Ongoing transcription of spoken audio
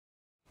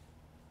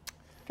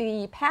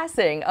The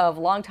passing of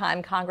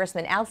longtime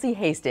Congressman Alcee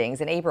Hastings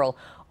in April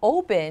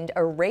opened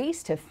a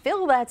race to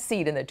fill that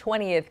seat in the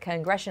 20th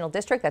Congressional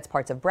District. That's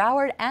parts of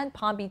Broward and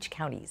Palm Beach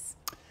counties.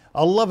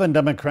 11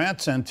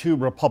 Democrats and 2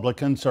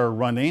 Republicans are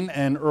running,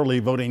 and early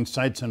voting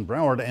sites in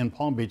Broward and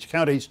Palm Beach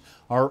counties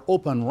are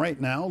open right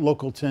now.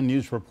 Local 10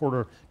 News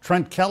reporter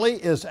Trent Kelly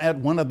is at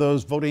one of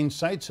those voting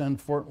sites in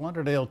Fort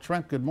Lauderdale.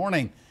 Trent, good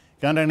morning.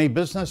 Got any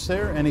business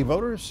there? Any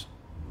voters?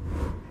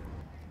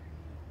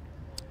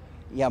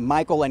 Yeah,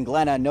 Michael and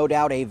Glenna, no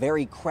doubt a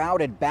very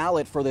crowded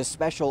ballot for this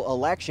special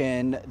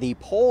election. The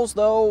polls,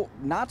 though,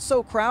 not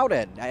so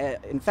crowded.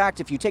 In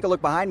fact, if you take a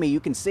look behind me, you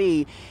can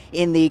see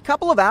in the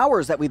couple of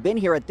hours that we've been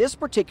here at this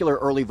particular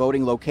early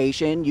voting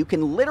location, you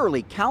can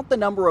literally count the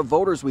number of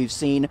voters we've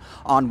seen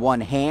on one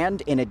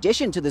hand. In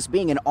addition to this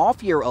being an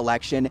off-year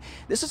election,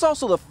 this is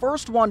also the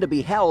first one to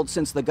be held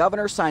since the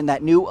governor signed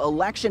that new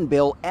election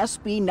bill,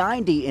 SB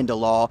 90, into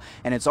law,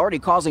 and it's already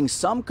causing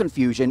some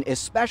confusion,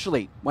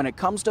 especially when it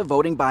comes to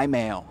voting by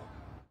mail.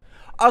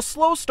 A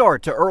slow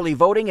start to early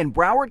voting in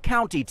Broward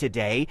County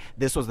today.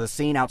 This was the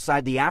scene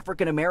outside the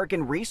African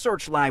American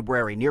Research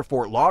Library near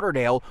Fort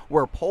Lauderdale,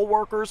 where poll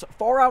workers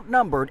far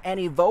outnumbered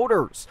any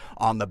voters.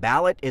 On the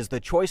ballot is the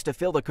choice to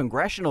fill the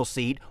congressional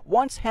seat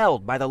once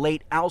held by the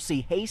late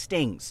Alcee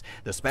Hastings.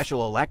 The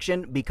special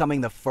election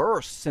becoming the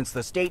first since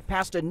the state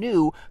passed a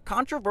new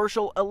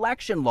controversial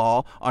election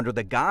law under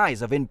the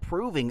guise of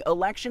improving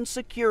election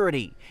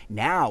security.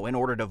 Now, in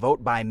order to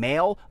vote by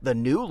mail, the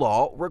new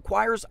law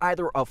requires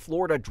either a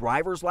Florida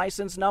driver's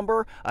license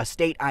number, a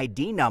state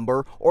ID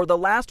number, or the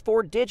last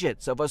 4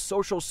 digits of a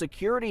social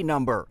security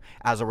number.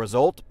 As a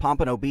result,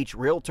 Pompano Beach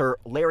realtor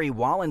Larry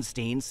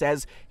Wallenstein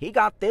says he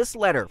got this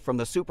letter from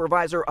the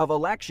supervisor of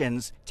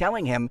elections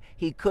telling him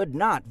he could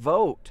not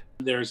vote.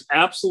 There's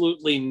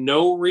absolutely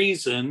no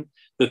reason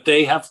that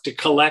they have to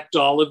collect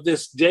all of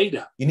this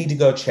data. You need to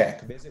go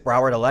check.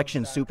 Broward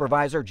election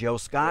supervisor Joe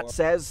Scott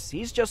says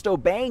he's just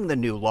obeying the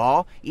new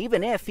law,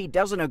 even if he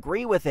doesn't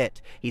agree with it.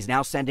 He's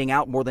now sending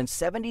out more than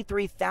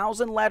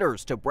 73,000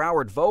 letters to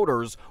Broward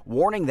voters,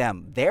 warning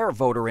them their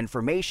voter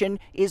information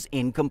is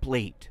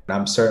incomplete.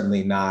 I'm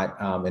certainly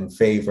not in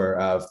favor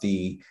of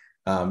the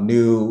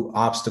new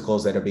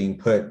obstacles that are being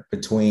put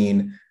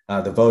between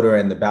the voter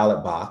and the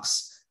ballot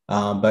box,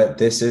 but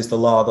this is the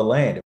law of the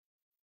land.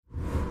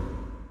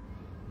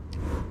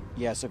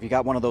 Yeah, so if you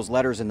got one of those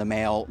letters in the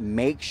mail,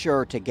 make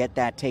sure to get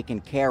that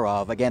taken care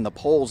of. Again, the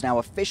polls now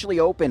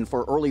officially open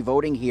for early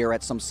voting here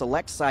at some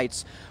select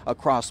sites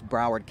across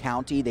Broward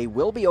County. They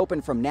will be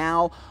open from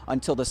now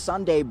until the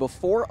Sunday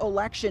before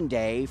Election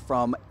Day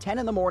from 10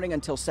 in the morning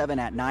until 7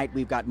 at night.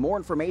 We've got more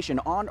information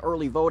on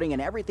early voting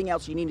and everything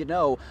else you need to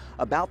know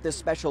about this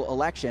special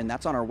election.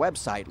 That's on our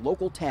website,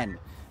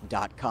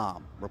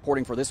 local10.com.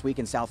 Reporting for This Week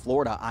in South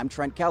Florida, I'm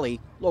Trent Kelly,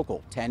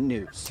 Local 10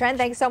 News. Trent,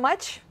 thanks so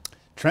much.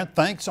 Trent,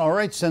 thanks. All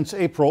right, since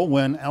April,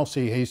 when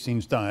Alcee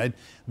Hastings died,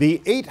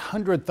 the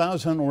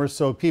 800,000 or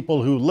so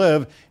people who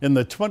live in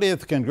the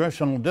 20th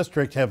Congressional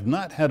District have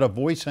not had a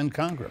voice in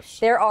Congress.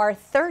 There are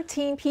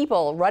 13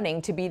 people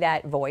running to be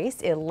that voice.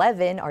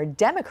 11 are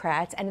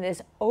Democrats, and in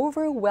this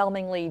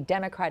overwhelmingly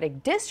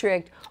Democratic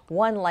district,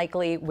 one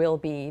likely will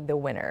be the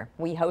winner.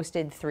 We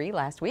hosted 3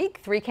 last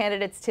week, 3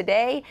 candidates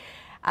today.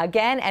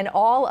 Again, and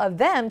all of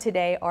them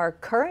today are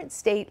current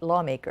state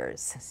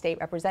lawmakers. State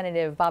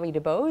Representative Bobby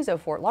DuBose of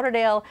Fort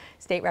Lauderdale,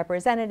 State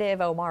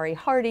Representative Omari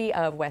Hardy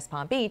of West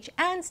Palm Beach,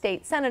 and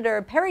State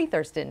Senator Perry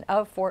Thurston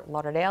of Fort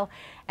Lauderdale.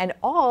 And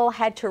all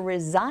had to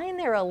resign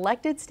their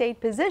elected state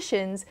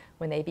positions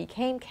when they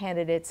became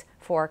candidates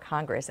for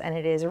Congress. And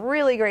it is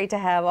really great to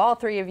have all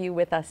 3 of you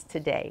with us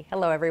today.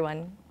 Hello,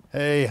 everyone.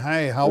 Hey,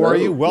 hi, how are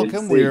you?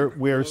 Welcome. We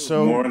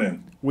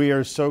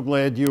are so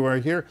glad you are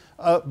here.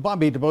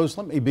 Bobby DuBose,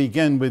 let me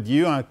begin with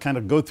you. I'll kind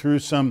of go through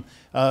some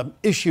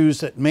issues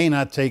that may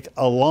not take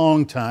a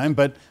long time,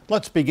 but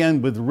let's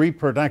begin with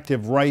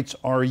reproductive rights.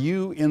 Are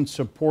you in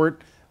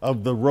support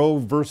of the Roe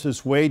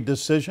versus Wade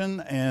decision?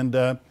 And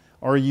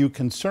are you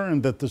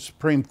concerned that the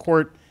Supreme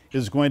Court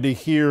is going to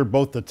hear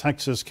both the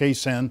Texas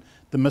case and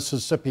the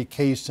Mississippi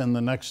case in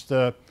the next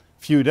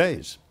few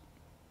days?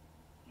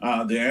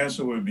 The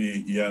answer would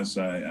be yes.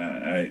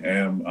 I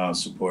am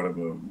supportive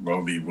of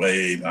Roe v.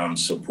 Wade. I'm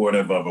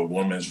supportive of a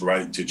woman's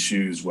right to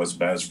choose what's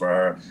best for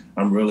her.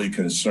 I'm really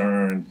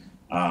concerned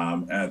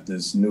at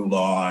this new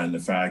law and the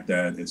fact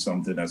that it's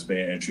something that's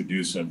being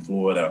introduced in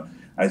Florida.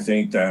 I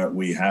think that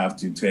we have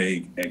to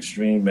take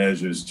extreme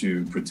measures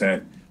to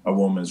protect a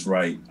woman's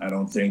right. I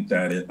don't think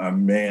that a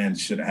man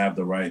should have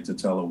the right to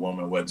tell a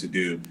woman what to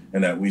do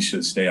and that we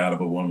should stay out of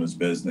a woman's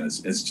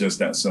business. It's just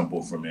that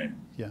simple for me.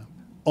 Yeah.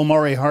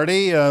 Omari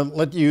Hardy,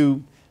 ask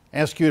you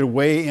to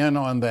weigh in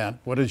on that.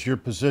 What is your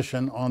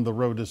position on the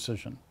Roe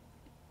decision?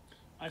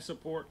 I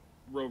support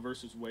Roe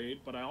versus Wade,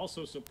 but I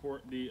also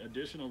support the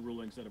additional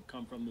rulings that have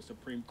come from the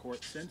Supreme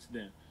Court since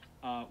then,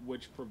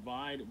 which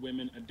provide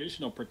women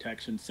additional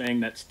protection,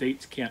 saying that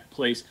states can't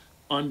place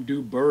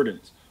undue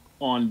burdens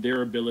on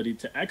their ability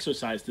to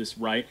exercise this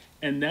right.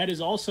 And that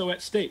is also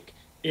at stake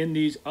in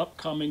these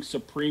upcoming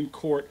Supreme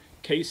Court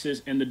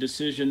cases and the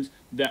decisions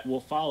that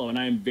will follow. And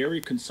I am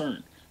very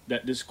concerned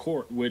that this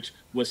court, which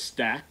was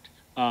stacked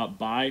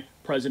by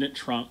President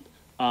Trump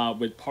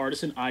with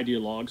partisan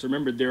ideologues.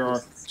 Remember, there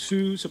are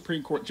 2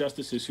 Supreme Court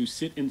justices who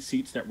sit in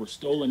seats that were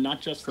stolen,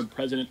 not just from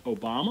President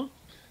Obama,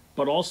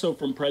 but also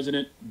from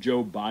President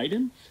Joe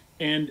Biden.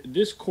 And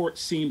this court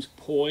seems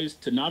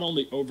poised to not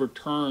only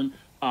overturn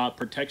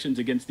protections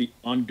against the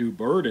undue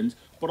burdens,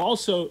 but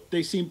also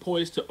they seem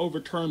poised to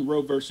overturn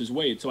Roe versus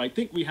Wade. So I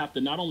think we have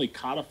to not only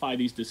codify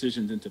these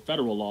decisions into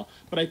federal law,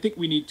 but I think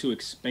we need to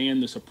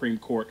expand the Supreme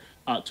Court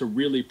to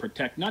really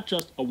protect not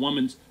just a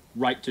woman's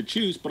right to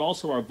choose, but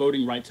also our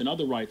voting rights and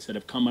other rights that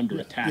have come under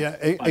attack. Yeah,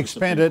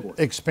 expand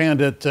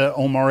it,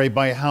 Omari,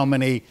 by how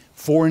many?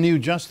 4 new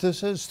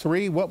justices?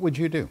 3? What would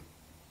you do?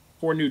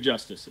 4 new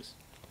justices.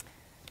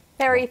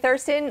 Perry,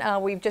 Thurston,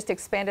 we've just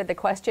expanded the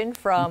question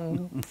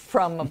from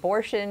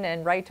abortion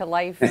and right to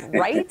life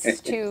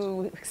rights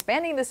to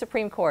expanding the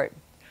Supreme Court.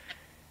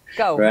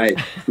 Go. Right.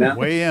 Now,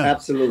 weigh in.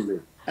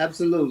 Absolutely.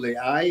 Absolutely.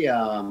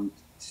 I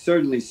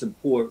certainly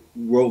support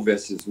Roe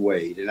versus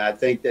Wade, and I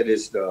think that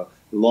it's the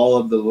law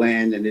of the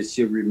land and it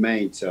should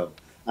remain so.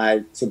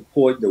 I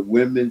support the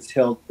Women's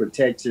Health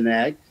Protection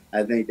Act.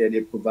 I think that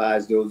it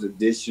provides those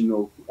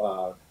additional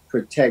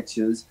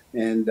protections,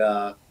 and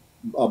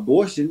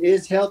abortion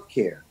is health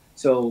care.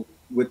 So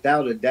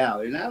without a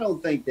doubt, and I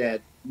don't think that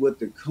with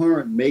the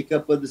current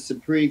makeup of the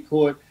Supreme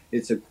Court,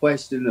 it's a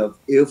question of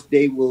if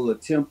they will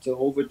attempt to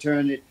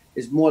overturn it.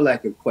 It's more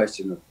like a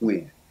question of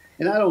when.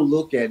 And I don't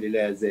look at it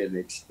as an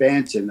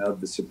expansion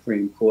of the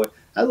Supreme Court.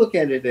 I look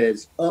at it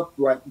as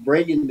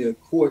bringing the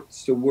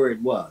courts to where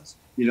it was.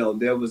 You know,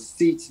 there was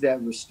seats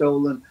that were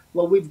stolen.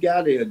 Well, we've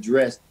got to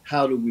address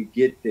how do we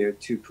get there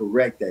to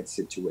correct that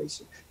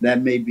situation.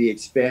 That may be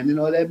expanding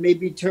or that may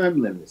be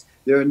term limits.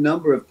 There are a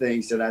number of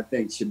things that I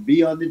think should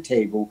be on the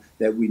table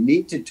that we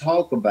need to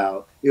talk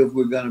about if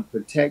we're going to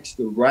protect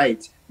the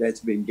rights that's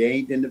been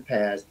gained in the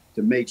past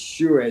to make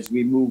sure as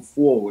we move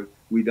forward,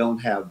 we don't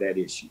have that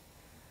issue.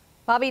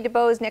 Bobby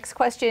DuBose, next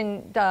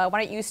question. Why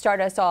don't you start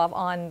us off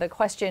on the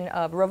question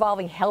of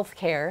revolving health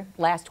care?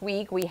 Last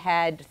week, we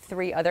had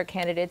 3 other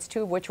candidates,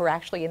 2 of which were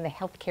actually in the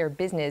healthcare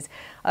business.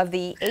 Of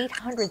the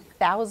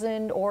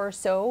 800,000 or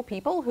so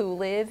people who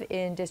live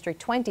in District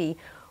 20,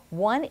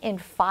 1 in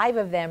 5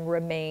 of them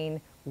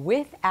remain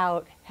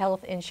without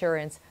health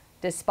insurance,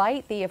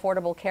 despite the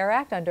Affordable Care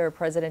Act under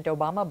President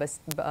Obama,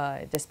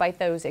 despite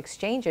those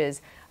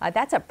exchanges.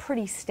 That's a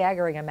pretty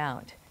staggering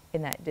amount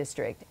in that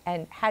district.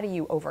 And how do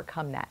you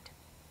overcome that?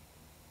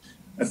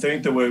 I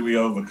think the way we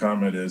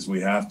overcome it is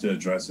we have to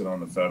address it on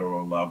the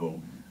federal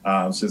level.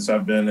 Since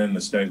I've been in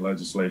the state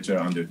legislature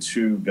under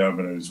 2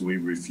 governors, we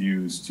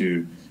refused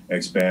to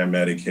expand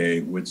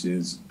Medicaid, which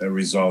is a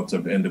result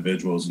of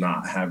individuals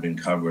not having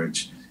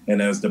coverage.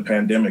 And as the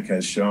pandemic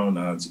has shown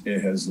us,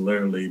 it has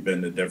literally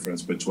been the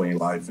difference between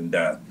life and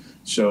death.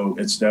 So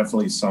it's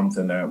definitely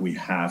something that we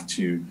have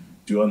to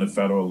do on the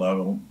federal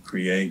level,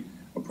 create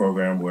a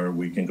program where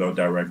we can go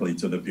directly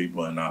to the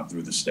people and not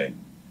through the state.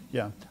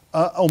 Yeah.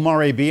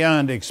 Omari,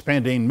 beyond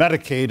expanding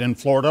Medicaid in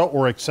Florida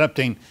or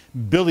accepting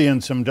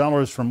billions of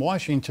dollars from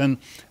Washington,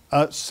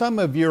 some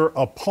of your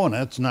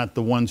opponents, not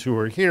the ones who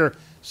are here,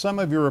 some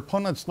of your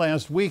opponents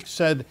last week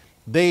said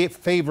they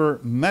favor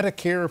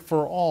Medicare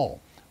for all.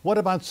 What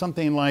about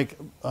something like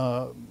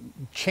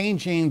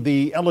changing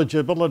the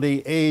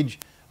eligibility age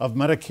of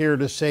Medicare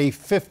to, say,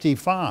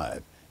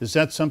 55? Is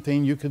that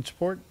something you could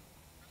support?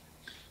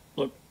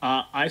 Look,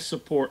 I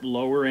support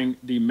lowering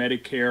the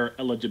Medicare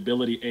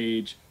eligibility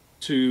age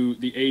to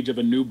the age of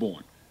a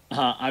newborn.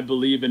 I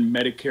believe in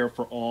Medicare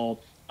for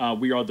all.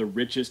 We are the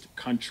richest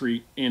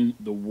country in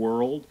the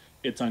world.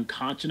 It's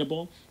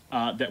unconscionable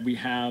that we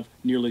have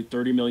nearly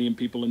 30 million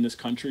people in this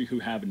country who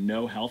have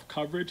no health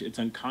coverage. It's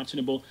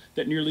unconscionable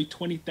that nearly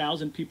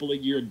 20,000 people a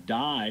year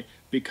die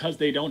because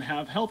they don't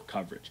have health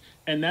coverage.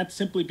 And that's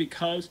simply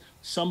because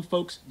some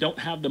folks don't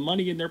have the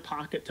money in their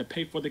pocket to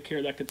pay for the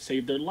care that could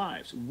save their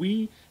lives.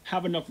 We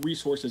have enough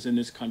resources in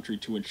this country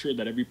to ensure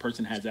that every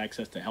person has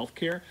access to health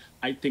care.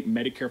 I think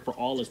Medicare for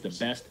all is the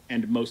best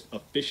and most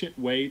efficient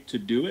way to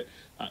do it.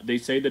 They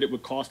say that it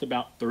would cost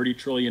about $30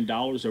 trillion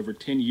over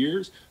 10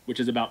 years, which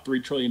is about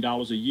 $3 trillion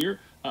a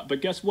year.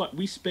 But guess what?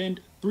 We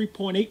spend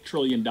 $3.8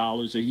 trillion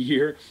a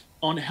year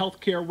on health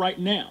care right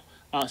now.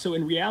 So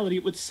in reality,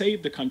 it would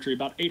save the country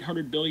about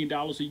 $800 billion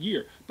a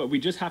year. But we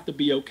just have to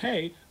be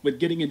okay with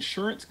getting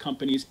insurance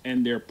companies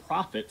and their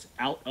profits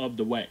out of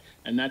the way.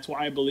 And that's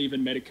why I believe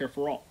in Medicare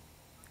for all.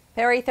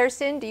 Perry,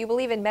 Thurston, do you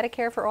believe in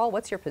Medicare for all?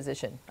 What's your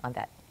position on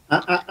that?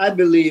 I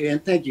believe,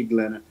 and thank you,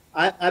 Glenna,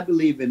 I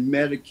believe in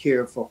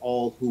Medicare for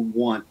all who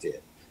want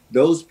it.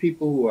 Those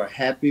people who are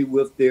happy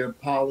with their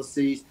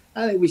policies,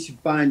 I think we should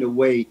find a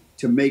way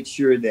to make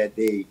sure that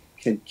they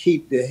can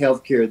keep the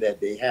health care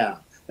that they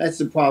have. That's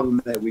the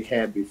problem that we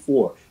had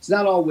before. It's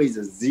not always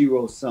a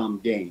zero-sum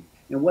game.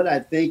 And what I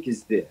think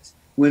is this,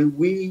 when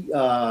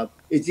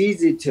it's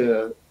easy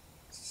to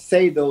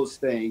say those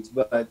things,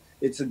 but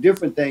it's a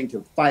different thing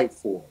to fight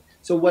for.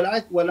 So what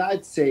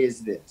I'd say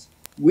is this,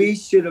 We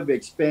should have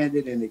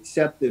expanded and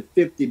accepted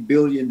 $50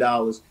 billion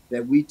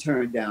that we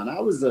turned down. I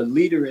was a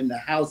leader in the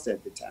House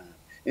at the time.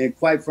 And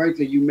quite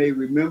frankly, you may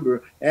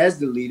remember as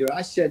the leader,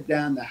 I shut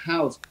down the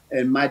House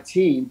and my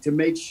team to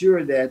make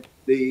sure that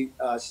the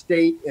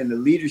state and the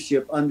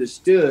leadership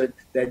understood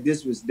that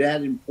this was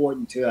that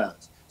important to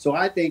us. So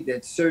I think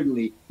that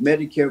certainly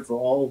Medicare for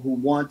all who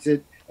wants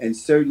it, and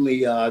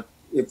certainly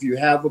if you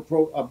have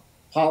a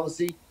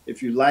policy,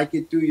 if you like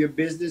it through your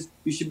business,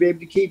 you should be able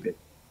to keep it.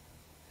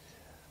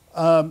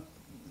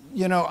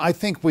 You know, I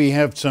think we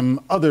have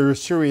some other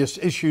serious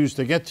issues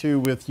to get to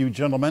with you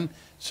gentlemen.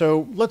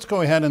 So let's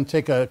go ahead and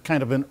take a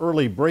kind of an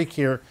early break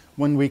here.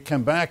 When we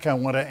come back, I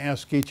want to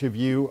ask each of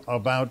you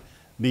about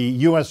the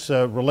U.S.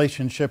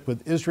 relationship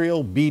with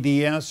Israel,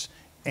 BDS,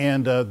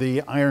 and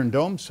the Iron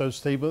Dome. So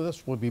stay with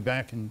us. We'll be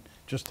back in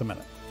just a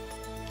minute.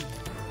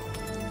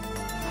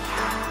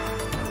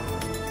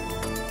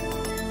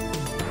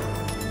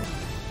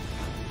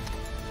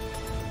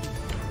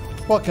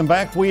 Welcome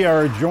back. We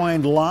are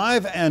joined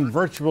live and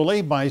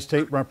virtually by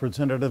State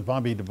Representative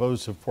Bobby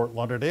DuBose of Fort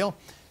Lauderdale,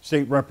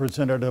 State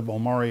Representative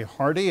Omari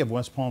Hardy of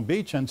West Palm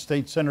Beach, and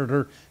State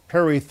Senator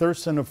Perry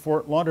Thurston of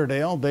Fort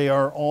Lauderdale. They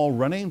are all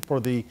running for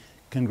the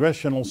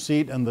congressional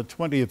seat in the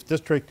 20th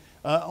District.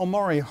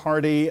 Omari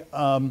Hardy,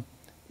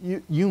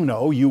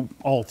 you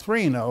all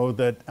three know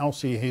that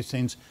Alcee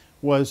Hastings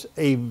was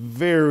a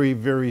very,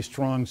 very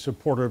strong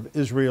supporter of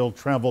Israel,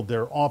 traveled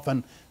there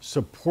often,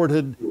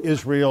 supported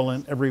Israel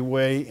in every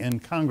way in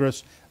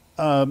Congress.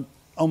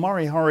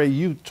 Omari Hardy,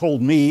 you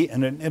told me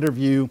in an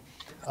interview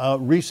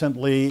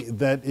recently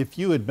that if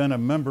you had been a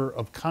member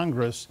of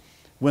Congress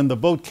when the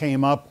vote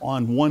came up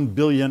on $1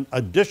 billion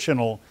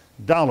additional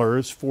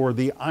dollars for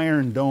the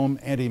Iron Dome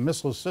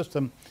anti-missile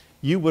system,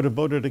 you would have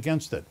voted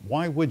against it.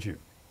 Why would you?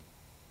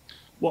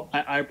 Well,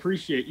 I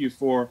appreciate you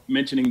for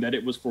mentioning that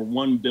it was for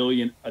 $1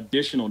 billion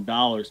additional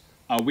dollars.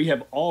 We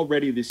have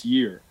already this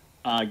year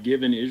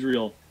given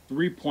Israel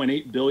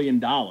 $3.8 billion,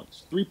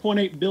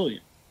 $3.8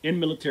 billion in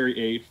military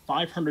aid,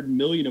 500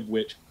 million of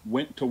which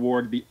went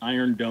toward the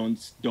Iron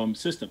Dome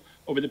system.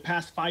 Over the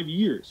past 5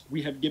 years,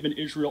 we have given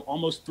Israel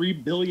almost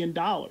 $3 billion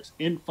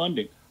in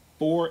funding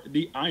for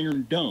the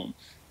Iron Dome.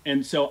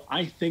 And so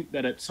I think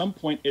that at some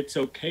point it's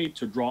okay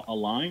to draw a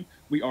line.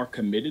 We are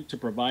committed to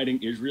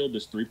providing Israel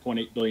this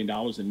 $3.8 billion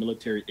in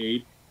military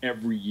aid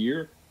every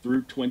year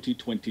through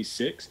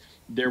 2026.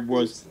 There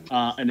was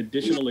an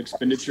additional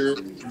expenditure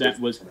that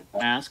was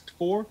asked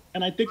for.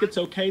 And I think it's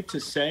okay to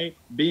say,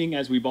 being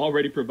as we've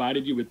already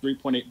provided you with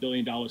 $3.8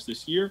 billion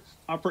this year,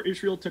 for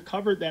Israel to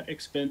cover that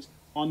expense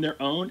on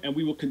their own. And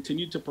we will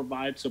continue to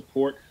provide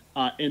support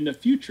in the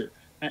future.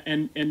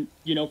 And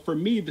you know, for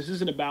me, this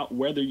isn't about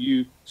whether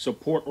you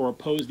support or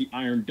oppose the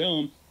Iron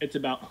Dome. It's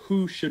about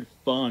who should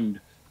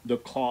fund the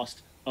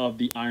cost of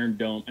the Iron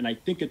Dome. And I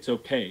think it's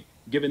okay,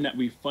 given that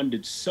we've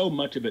funded so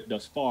much of it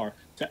thus far,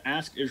 to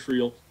ask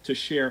Israel to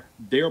share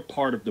their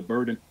part of the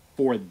burden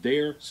for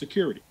their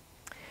security.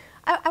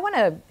 I want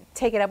to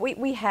take it up.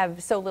 We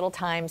have so little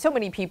time, so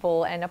many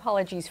people, and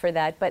apologies for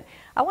that, but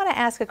I want to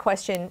ask a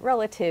question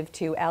relative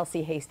to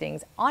Alcee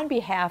Hastings on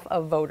behalf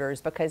of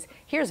voters, because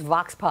here's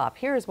Vox Pop.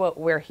 Here's what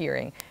we're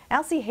hearing.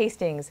 Alcee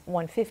Hastings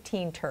won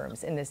 15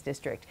 terms in this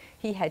district.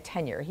 He had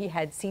tenure. He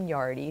had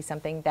seniority,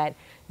 something that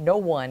no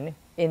one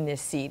in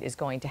this seat is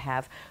going to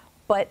have.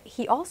 But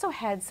he also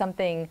had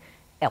something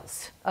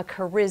else, a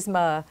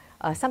charisma,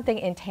 something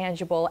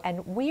intangible,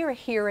 and we are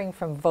hearing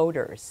from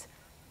voters.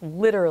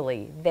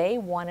 Literally, they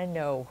want to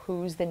know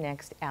who's the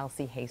next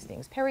Alcee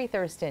Hastings. Perry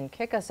Thurston,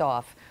 kick us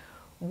off.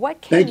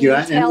 What can you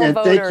tell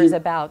voters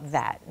about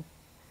that?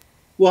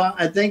 Well,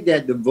 I think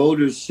that the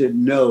voters should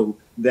know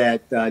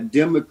that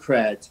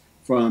Democrats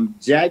from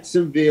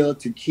Jacksonville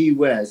to Key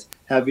West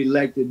have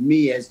elected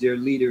me as their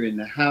leader in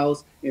the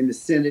House, in the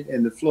Senate,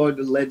 and the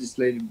Florida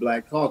Legislative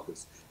Black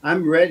Caucus.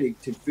 I'm ready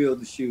to fill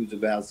the shoes of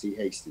Alcee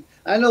Hastings.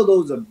 I know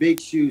those are big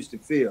shoes to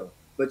fill.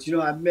 But, you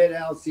know, I met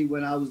Alcee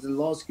when I was in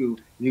law school,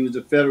 and he was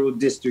a federal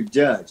district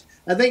judge.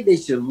 I think they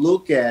should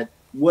look at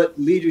what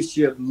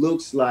leadership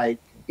looks like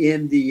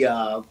in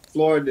the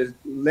Florida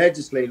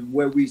legislature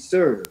where we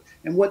serve.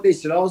 And what they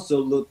should also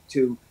look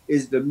to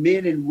is the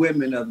men and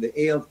women of the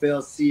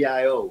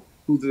AFL-CIO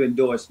who've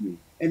endorsed me,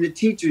 and the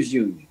teachers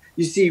union.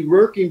 You see,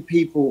 working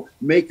people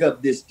make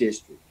up this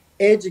district.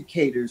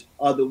 Educators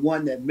are the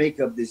one that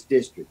make up this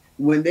district.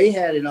 When they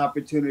had an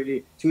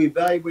opportunity to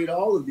evaluate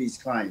all of these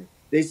clients,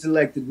 they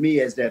selected me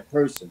as that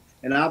person,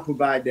 and I'll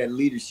provide that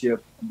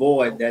leadership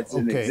void that's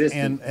in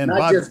existence, and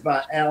not just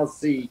by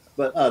Alcee,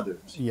 but others.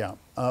 Yeah.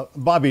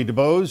 Bobby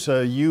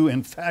DuBose, you,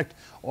 in fact,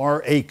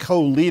 are a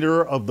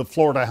co-leader of the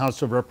Florida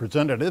House of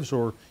Representatives,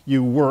 or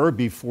you were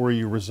before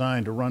you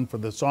resigned to run for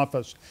this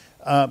office.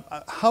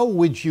 How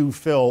would you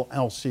fill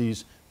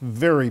Alcee's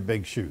very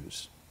big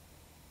shoes?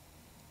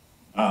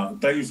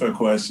 Thank you for the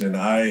question.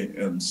 I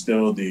am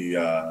still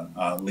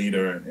the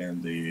leader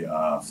in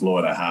the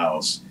Florida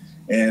House.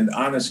 And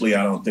honestly,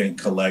 I don't think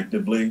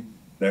collectively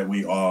that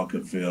we all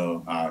could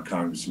fill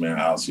Congressman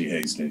Alcee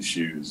Hastings'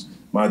 shoes.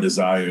 My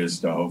desire is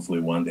to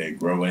hopefully one day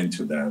grow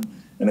into them.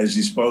 And as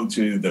you spoke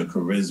to the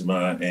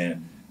charisma,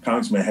 and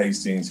Congressman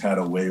Hastings had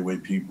a way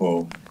with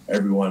people,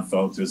 everyone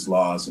felt his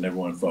loss and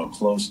everyone felt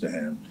close to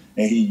him.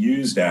 And he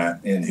used that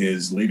in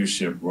his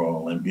leadership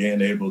role and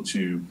being able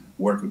to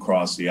work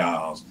across the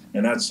aisles.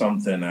 And that's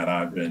something that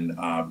I've been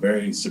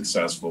very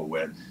successful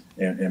with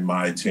in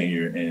my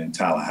tenure in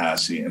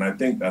Tallahassee. And I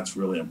think that's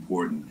really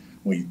important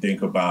when you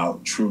think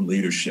about true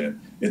leadership.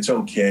 It's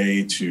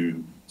okay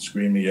to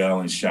scream and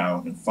yell and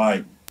shout and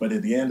fight, but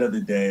at the end of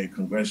the day,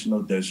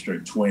 Congressional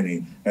District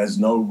 20 has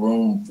no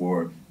room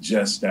for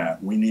just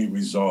that. We need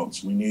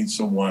results. We need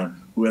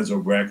someone who has a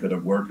record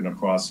of working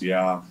across the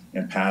aisle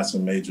and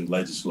passing major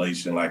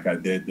legislation like I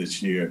did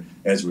this year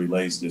as it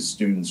relates to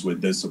students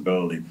with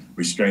disability,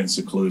 restraint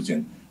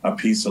seclusion, a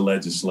piece of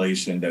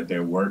legislation that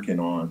they're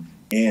working on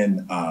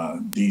in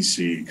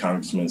DC,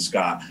 Congressman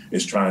Scott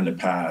is trying to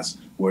pass,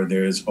 where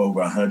there's over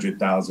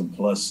 100,000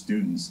 plus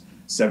students.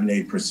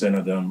 78%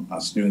 of them are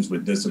students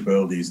with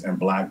disabilities and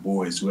Black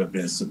boys who have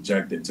been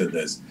subjected to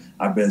this.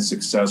 I've been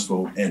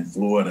successful in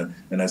Florida,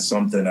 and that's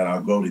something that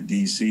I'll go to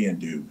DC and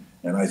do.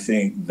 And I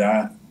think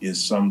that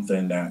is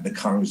something that the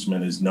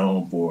congressman is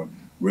known for,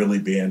 really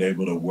being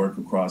able to work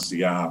across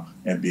the aisle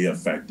and be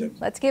effective.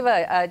 Let's give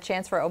a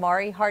chance for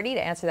Omari Hardy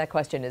to answer that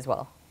question as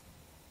well.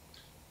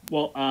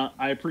 Well,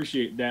 I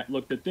appreciate that.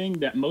 Look, the thing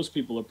that most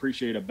people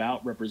appreciate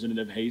about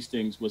Representative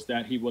Hastings was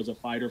that he was a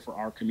fighter for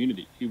our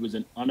community. He was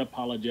an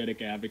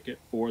unapologetic advocate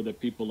for the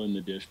people in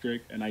the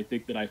district. And I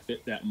think that I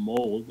fit that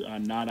mold,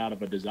 not out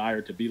of a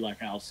desire to be like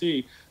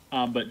Alcee,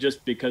 but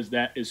just because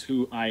that is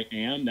who I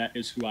am. That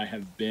is who I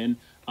have been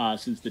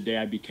since the day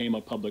I became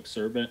a public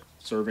servant,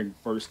 serving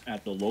first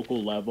at the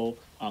local level,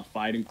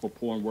 fighting for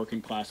poor and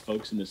working class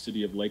folks in the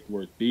city of Lake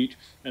Worth Beach,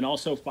 and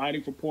also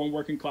fighting for poor and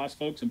working class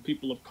folks and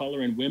people of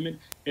color and women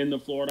in the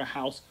Florida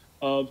House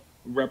of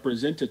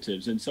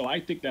Representatives. And so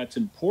I think that's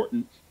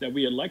important that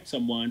we elect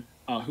someone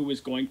who is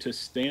going to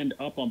stand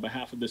up on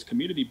behalf of this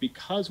community,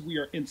 because we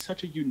are in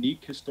such a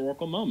unique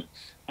historical moment.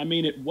 I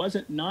mean, it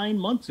wasn't 9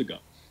 months ago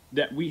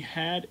that we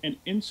had an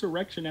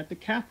insurrection at the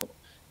Capitol,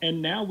 and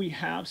now we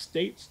have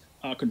states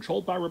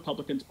controlled by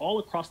Republicans all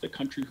across the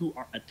country who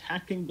are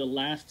attacking the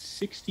last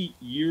 60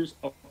 years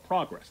of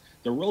progress.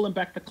 They're rolling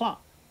back the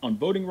clock on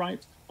voting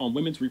rights, on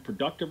women's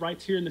reproductive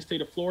rights here in the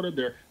state of Florida.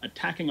 They're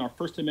attacking our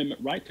First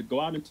Amendment right to go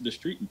out into the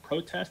street and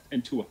protest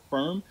and to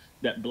affirm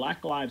that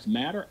Black lives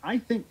matter. I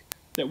think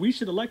that we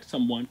should elect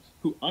someone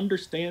who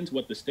understands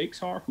what the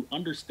stakes are, who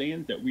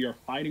understands that we are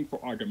fighting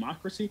for our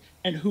democracy,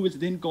 and who is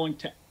then going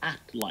to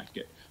act like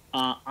it.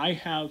 I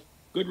have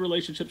good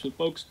relationships with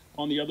folks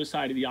on the other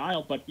side of the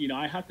aisle, but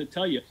I have to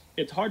tell you,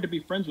 it's hard to be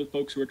friends with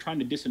folks who are trying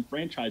to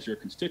disenfranchise your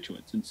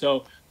constituents. And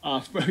so,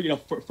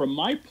 for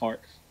my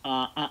part,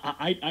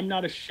 I'm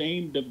not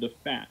ashamed of the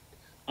fact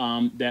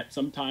that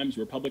sometimes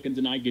Republicans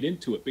and I get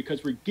into it,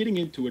 because we're getting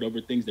into it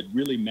over things that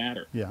really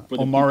matter. Yeah,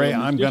 Omari,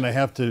 I'm going to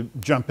have to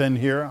jump in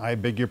here. I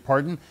beg your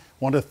pardon.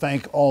 Want to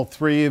thank all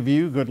three of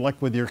you. Good luck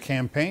with your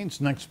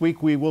campaigns. Next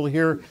week, we will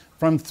hear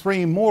from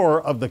 3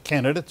 more of the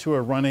candidates who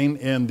are running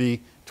in the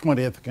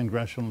 20th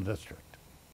Congressional District.